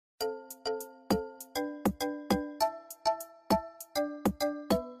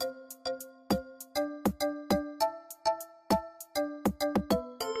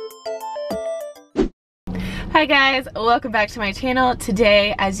Hi guys, welcome back to my channel.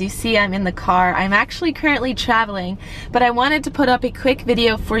 Today, as you see, I'm in the car. I'm actually currently traveling, but I wanted to put up a quick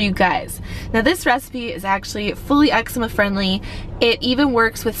video for you guys. Now this recipe is actually fully eczema friendly. It even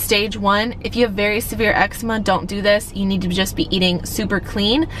works with stage 1. If you have very severe eczema, don't do this. You need to just be eating super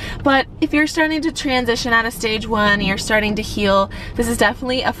clean. But if you're starting to transition out of stage 1 and you're starting to heal, this is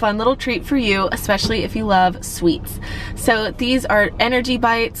definitely a fun little treat for you, especially if you love sweets. So these are energy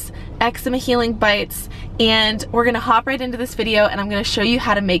bites, eczema healing bites, and we're gonna hop right into this video and I'm gonna show you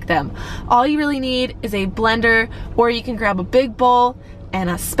how to make them. All you really need is a blender, or you can grab a big bowl and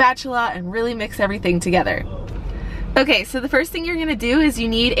a spatula and really mix everything together. Okay, so the first thing you're gonna do is you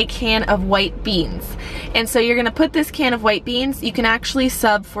need a can of white beans. And so you're gonna put this can of white beans, you can actually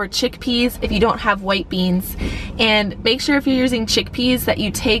sub for chickpeas if you don't have white beans. And make sure if you're using chickpeas that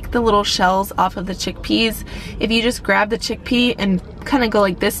you take the little shells off of the chickpeas. If you just grab the chickpea and kind of go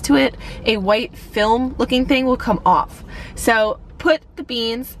like this to it, a white film looking thing will come off. So put the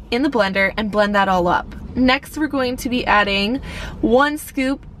beans in the blender and blend that all up. Next, we're going to be adding 1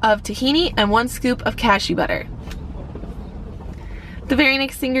 scoop of tahini and 1 scoop of cashew butter. The very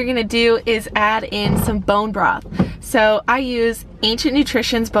next thing you're gonna do is add in some bone broth. So I use Ancient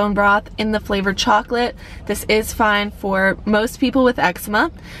Nutrition's bone broth in the flavor chocolate. This is fine for most people with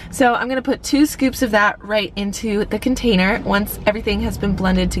eczema. So I'm gonna put 2 scoops of that right into the container once everything has been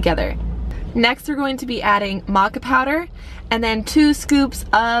blended together. Next, we're going to be adding maca powder and then 2 scoops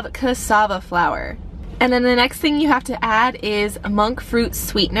of cassava flour. And then the next thing you have to add is monk fruit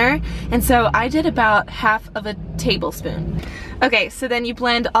sweetener. And so I did about half of a tablespoon. Okay, so then you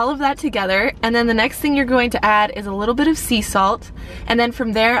blend all of that together, and then the next thing you're going to add is a little bit of sea salt. And then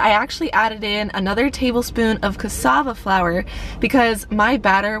from there, I actually added in another tablespoon of cassava flour because my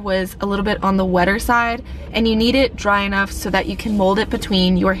batter was a little bit on the wetter side, and you need it dry enough so that you can mold it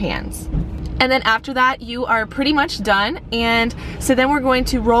between your hands. And then after that, you are pretty much done. And so then we're going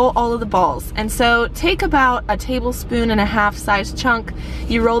to roll all of the balls. And so take about a tablespoon and a half size chunk,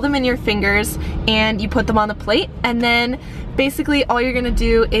 you roll them in your fingers and you put them on the plate. And then basically all you're gonna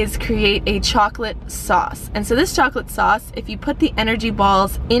do is create a chocolate sauce. And so this chocolate sauce, if you put the energy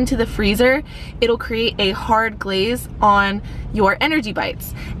balls into the freezer, it'll create a hard glaze on your energy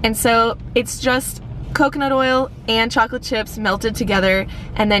bites. And so it's just coconut oil and chocolate chips melted together,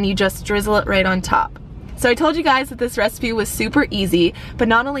 and then you just drizzle it right on top. So I told you guys that this recipe was super easy, but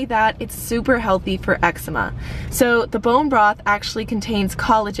not only that, it's super healthy for eczema. So the bone broth actually contains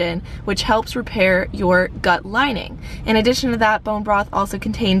collagen, which helps repair your gut lining. In addition to that, bone broth also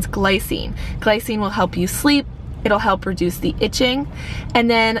contains glycine. Glycine will help you sleep. It'll help reduce the itching. And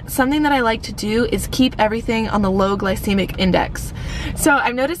then something that I like to do is keep everything on the low glycemic index. So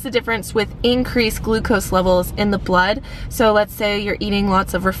I've noticed the difference with increased glucose levels in the blood. So let's say you're eating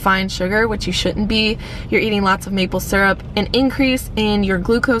lots of refined sugar, which you shouldn't be. You're eating lots of maple syrup. An increase in your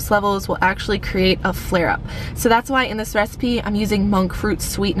glucose levels will actually create a flare-up. So that's why in this recipe, I'm using monk fruit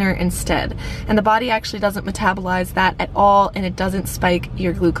sweetener instead. And the body actually doesn't metabolize that at all, and it doesn't spike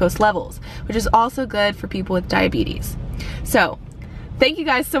your glucose levels, which is also good for people with diabetes. So thank you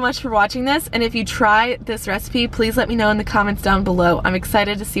guys so much for watching this, and if you try this recipe, please let me know in the comments down below. I'm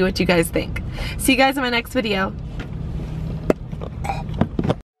excited to see what you guys think. See you guys in my next video.